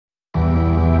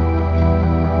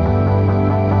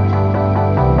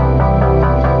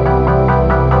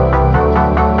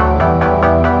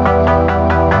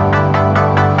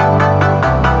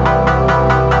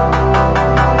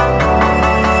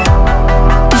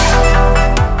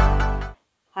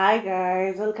Hi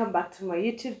guys, welcome back to my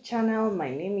YouTube channel. My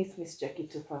name is Miss Jackie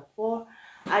 254.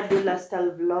 I do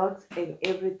lifestyle vlogs and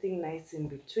everything nice in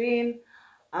between.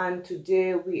 And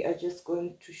today we are just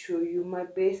going to show you my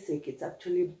basic. It's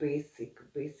actually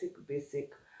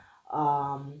basic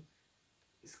um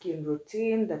skin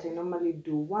routine that I normally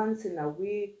do once in a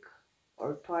week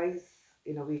or twice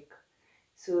in a week,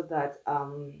 so that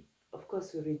of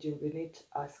course we rejuvenate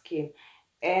our skin.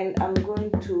 And I'm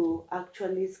going to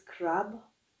actually scrub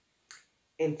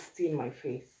and steam my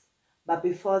face. But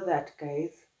before that, guys,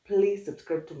 please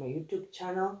subscribe to my YouTube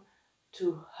channel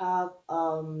to have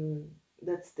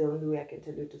that's the only way I can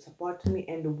tell you to support me,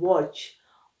 and watch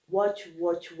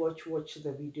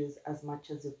the videos as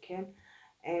much as you can.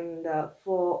 And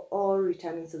for all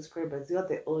returning subscribers, you're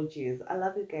the OGs. I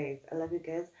love you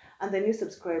guys. And the new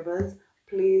subscribers,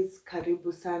 please,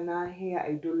 karibu sana. Here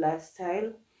I do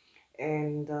lifestyle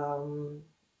and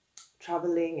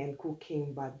traveling and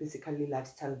cooking, but basically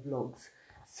lifestyle vlogs.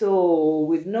 So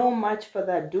with no much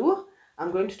further ado,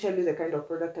 I'm going to tell you the kind of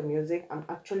product I'm using. I'm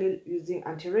actually using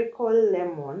anti-wrinkle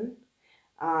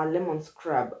lemon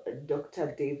scrub,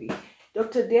 Dr. Davey.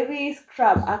 Dr. Davey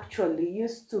scrub actually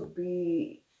used to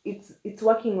be, it's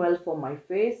working well for my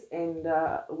face, and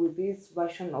with this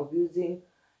version of using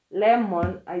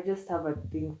lemon, I just have a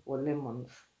thing for lemons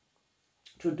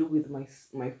to do with my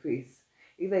face.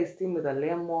 Either I steam with a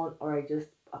lemon or I just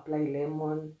apply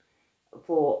lemon.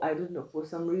 For, I don't know, for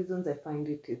some reasons I find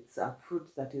it's a fruit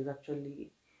that is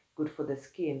actually good for the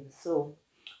skin. So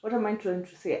what am I trying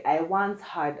to say? I once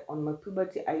had, on my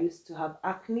puberty, I used to have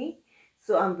acne,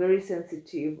 so I'm very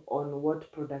sensitive on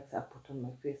what products I put on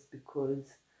my face, because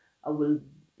I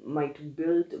might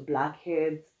build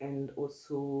blackheads and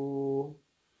also,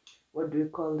 what do we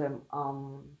call them,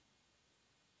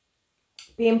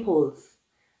 pimples,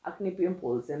 acne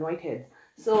pimples and whiteheads.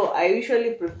 So I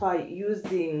usually prefer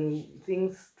using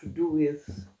things to do with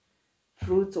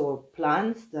fruits or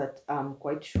plants that I'm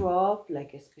quite sure of,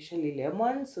 like especially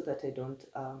lemon, so that I don't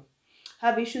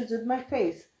have issues with my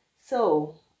face.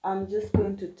 So I'm just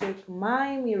going to take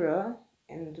my mirror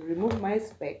and remove my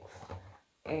specs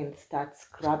and start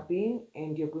scrubbing,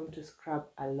 and you're going to scrub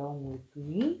along with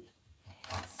me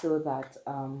so that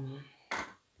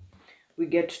we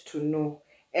get to know.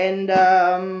 And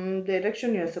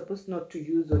direction you're supposed not to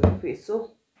use on your face.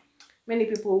 So many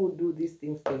people who do these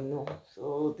things, they know.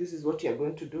 So this is what you're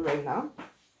going to do right now.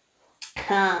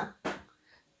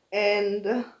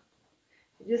 And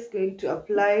just going to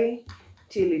apply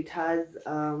till it has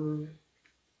till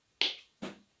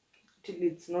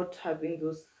it's not having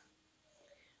those.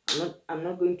 I'm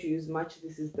not going to use much.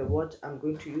 This is the what I'm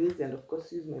going to use, and of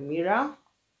course use my mirror.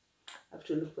 I have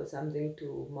to look for something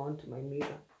to mount my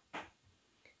mirror.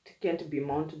 It can't be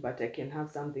mounted, but I can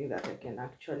have something that I can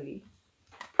actually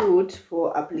put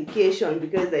for application,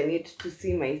 because I need to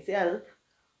see myself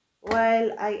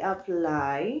while I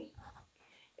apply.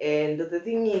 And the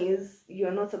thing is,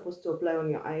 you're not supposed to apply on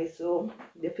your eyes, so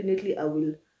definitely I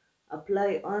will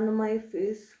apply on my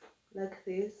face like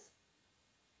this.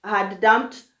 I had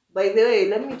dumped, by the way,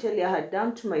 let me tell you, I had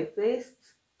dumped my face,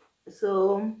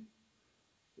 so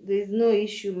there's no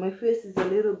issue. My face is a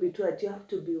little bit wet. You have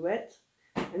to be wet,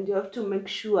 and you have to make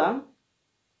sure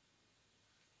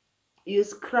you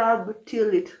scrub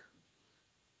till it,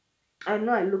 I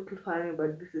know I look funny,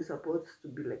 but this is supposed to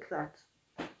be like that.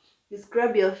 You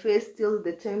scrub your face till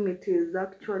the time it is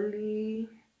actually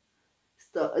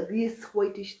this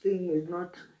whitish thing is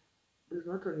not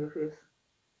on your face.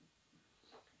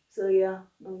 So yeah,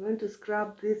 I'm going to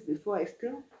scrub this before I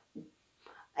steam.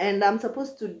 And I'm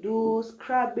supposed to do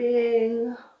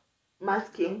scrubbing,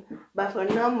 masking, but for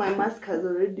now my mask has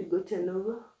already gotten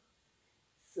over.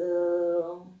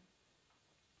 So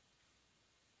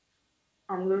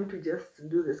I'm going to just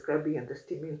do the scrubbing and the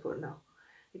steaming for now.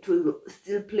 It will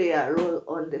still play a role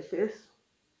on the face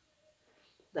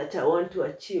that I want to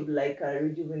achieve, like a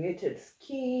rejuvenated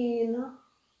skin,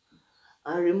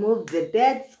 remove the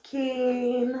dead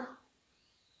skin,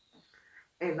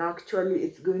 and actually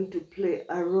it's going to play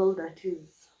a role that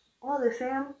is all the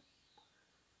same,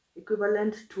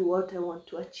 equivalent to what I want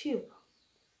to achieve.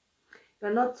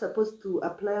 You're not supposed to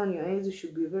apply on your eyes. You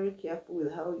should be very careful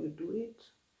with how you do it.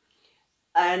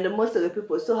 And most of the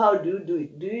people, so how do you do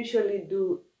it? Do you usually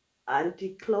do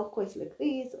anti-clockwise like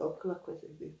this or clockwise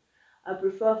like this? I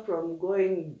prefer from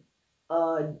going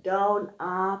down,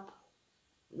 up,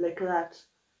 like that.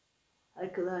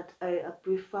 Like that. I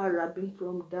prefer rubbing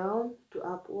from down to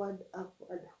upward.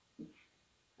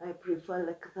 I prefer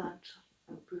like that.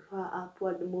 I prefer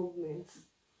upward movements.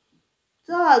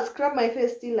 So I'll scrub my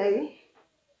face till I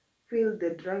feel the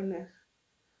dryness,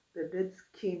 the dead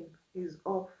skin is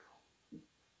off.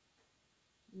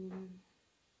 Mm.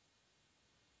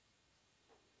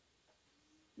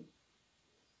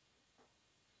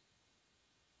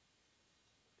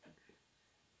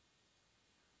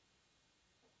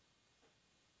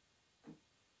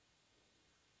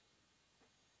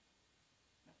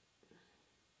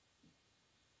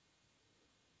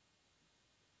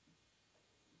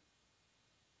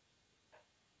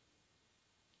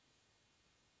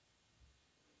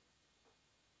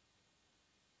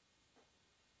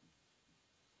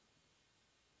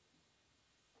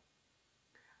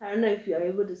 I don't know if you are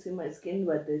able to see my skin,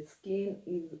 but the skin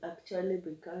is actually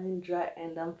becoming dry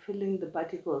and I'm feeling the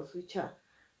particles, which are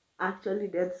actually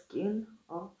dead skin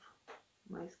of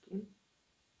my skin.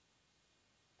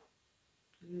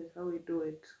 This is how we do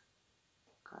it,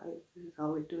 guys. This is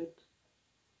how we do it.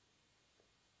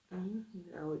 This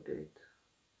is how we do it.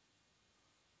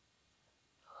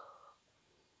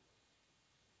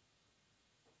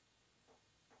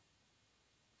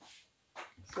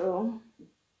 So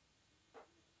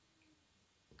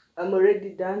I'm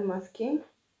already done masking.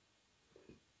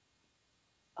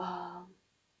 Now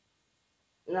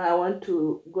I want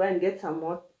to go and get some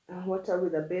water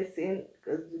with a basin,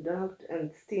 because you don't have to,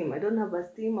 and steam. I don't have a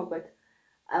steamer, but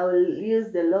I will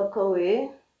use the local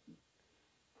way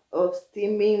of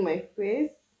steaming my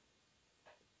face.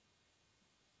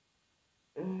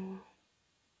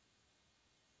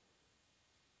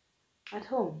 At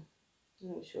home.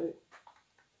 Let me show you.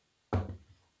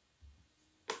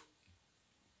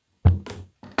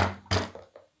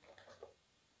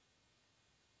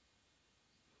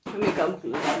 Let me come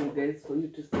close to you guys for you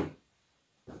to see.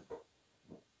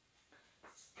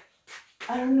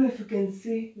 I don't know if you can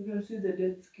see the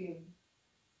dead skin.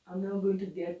 I'm now going to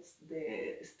get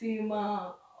the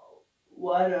steamer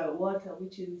water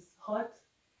which is hot,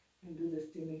 and do the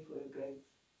steaming for you guys.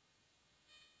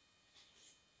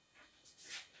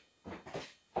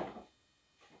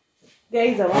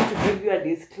 Guys, I want to give you a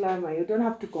disclaimer. You don't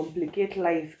have to complicate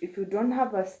life. If you don't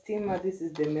have a steamer, this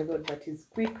is the method that is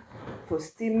quick for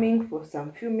steaming for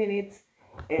some few minutes,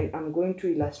 and I'm going to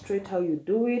illustrate how you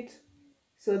do it,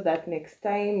 so that next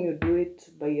time you do it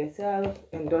by yourself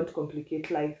and don't complicate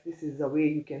life. This is the way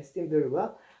you can steam very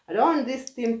well. I don't want this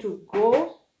steam to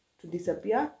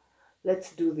disappear.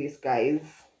 Let's do this, guys.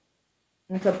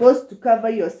 You're supposed to cover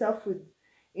yourself with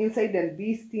inside and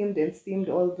be steamed and steamed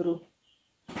all through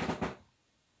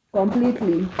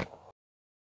completely.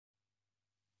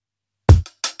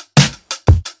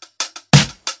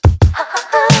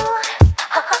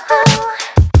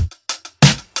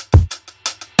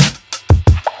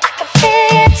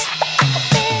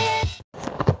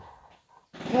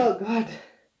 Oh God,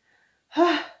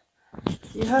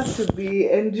 you have to be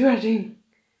enduring.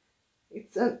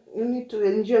 You need to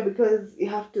endure, because you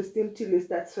have to steam till you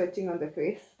start sweating on the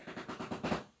face.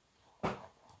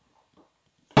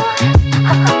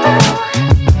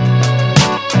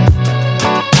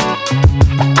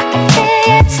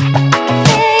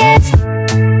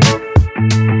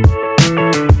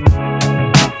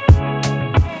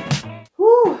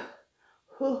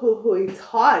 It's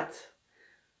hot.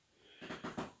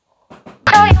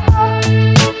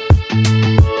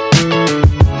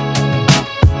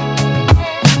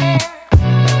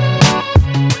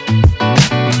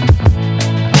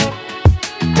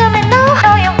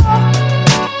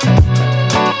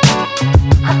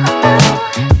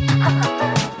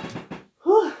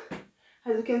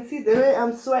 As you can see, the way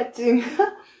I'm sweating,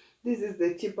 this is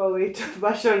the cheaper way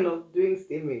version of doing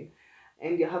steaming.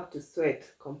 And you have to sweat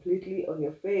completely on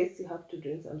your face. You have to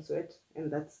drain some sweat,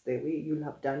 and that's the way you'll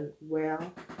have done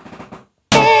well.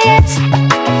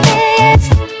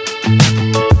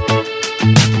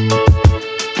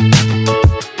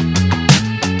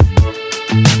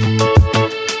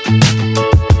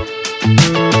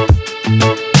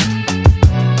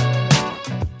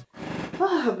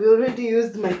 I've already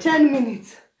used my 10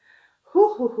 minutes.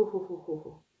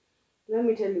 Let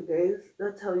me tell you guys,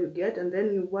 that's how you get, and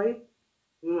then you wipe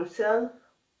yourself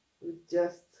with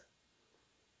just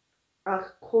a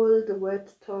cold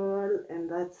wet towel, and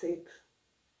that's it.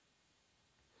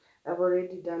 I've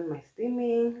already done my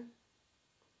steaming,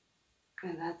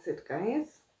 and that's it,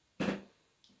 guys.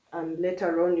 And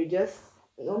later on, you just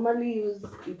normally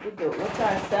you put the water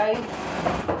aside.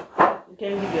 You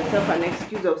can give yourself an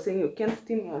excuse of saying you can't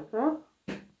steam yourself,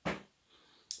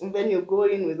 and then you go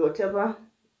in with whatever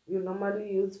you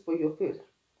normally use for your face.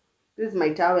 This is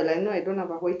my towel. I know I don't have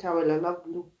a white towel, I love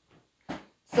blue.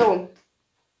 So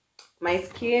my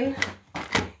skin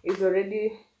is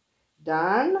already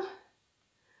done.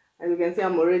 As you can see,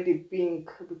 I'm already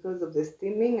pink because of the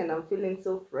steaming, and I'm feeling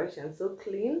so fresh and so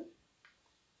clean.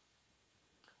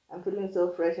 I'm feeling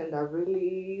so fresh and I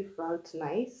really felt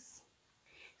nice.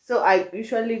 So I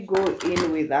usually go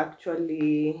in with,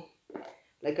 actually,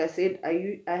 like I said,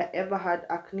 I ever had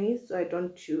acne, so I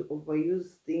don't overuse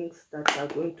things that are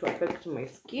going to affect my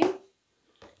skin.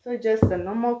 So just the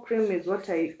normal cream is what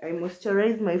I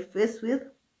moisturize my face with.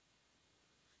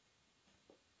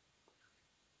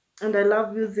 And I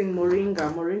love using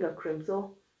moringa cream.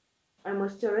 So I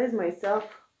moisturize myself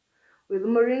with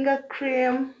moringa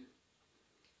cream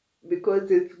because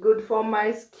it's good for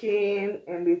my skin,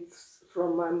 and it's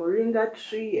from my moringa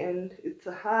tree, and it's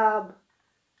a herb,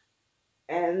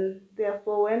 and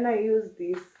therefore when I use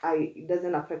this, it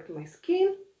doesn't affect my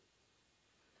skin.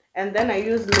 And then I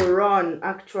use Luron.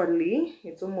 Actually,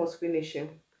 it's almost finishing.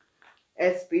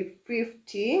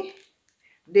 SP50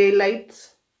 daylight,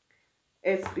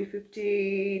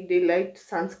 SP50 daylight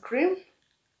sunscreen.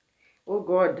 Oh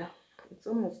god, it's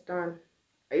almost done.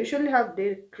 I usually have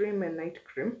day cream and night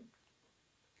cream,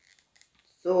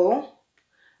 so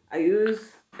I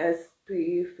use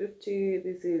SP50.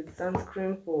 This is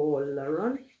sunscreen for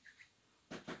Luron,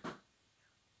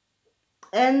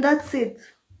 and that's it.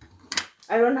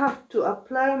 I don't have to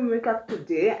apply makeup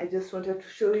today. I just wanted to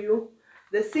show you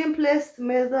the simplest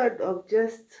method of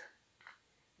just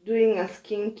doing a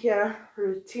skincare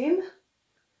routine,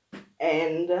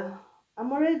 and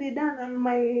I'm already done, and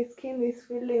my skin is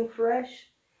feeling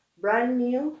fresh, brand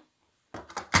new,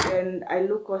 and I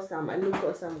look awesome. I look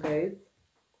awesome, guys,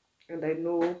 and I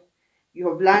know you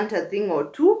have learned a thing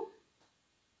or two.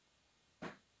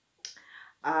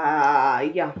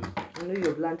 Yeah, I know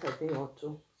you've learned a thing or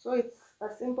two. So it's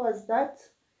as simple as that.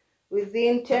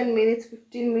 Within 10 minutes,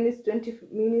 15 minutes, 20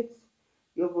 minutes,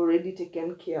 you've already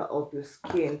taken care of your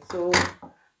skin. So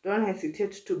don't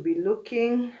hesitate to be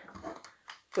looking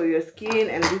for your skin.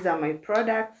 And these are my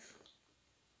products.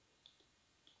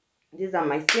 These are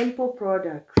my simple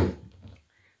products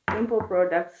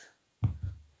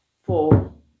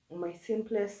for my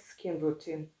simplest skin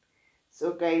routine.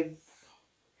 So guys,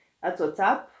 that's what's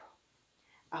up.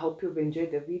 I hope you've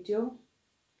enjoyed the video.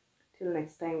 Till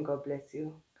next time, God bless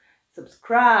you.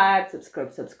 Subscribe.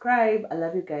 I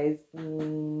love you guys.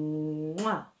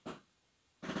 Mwah.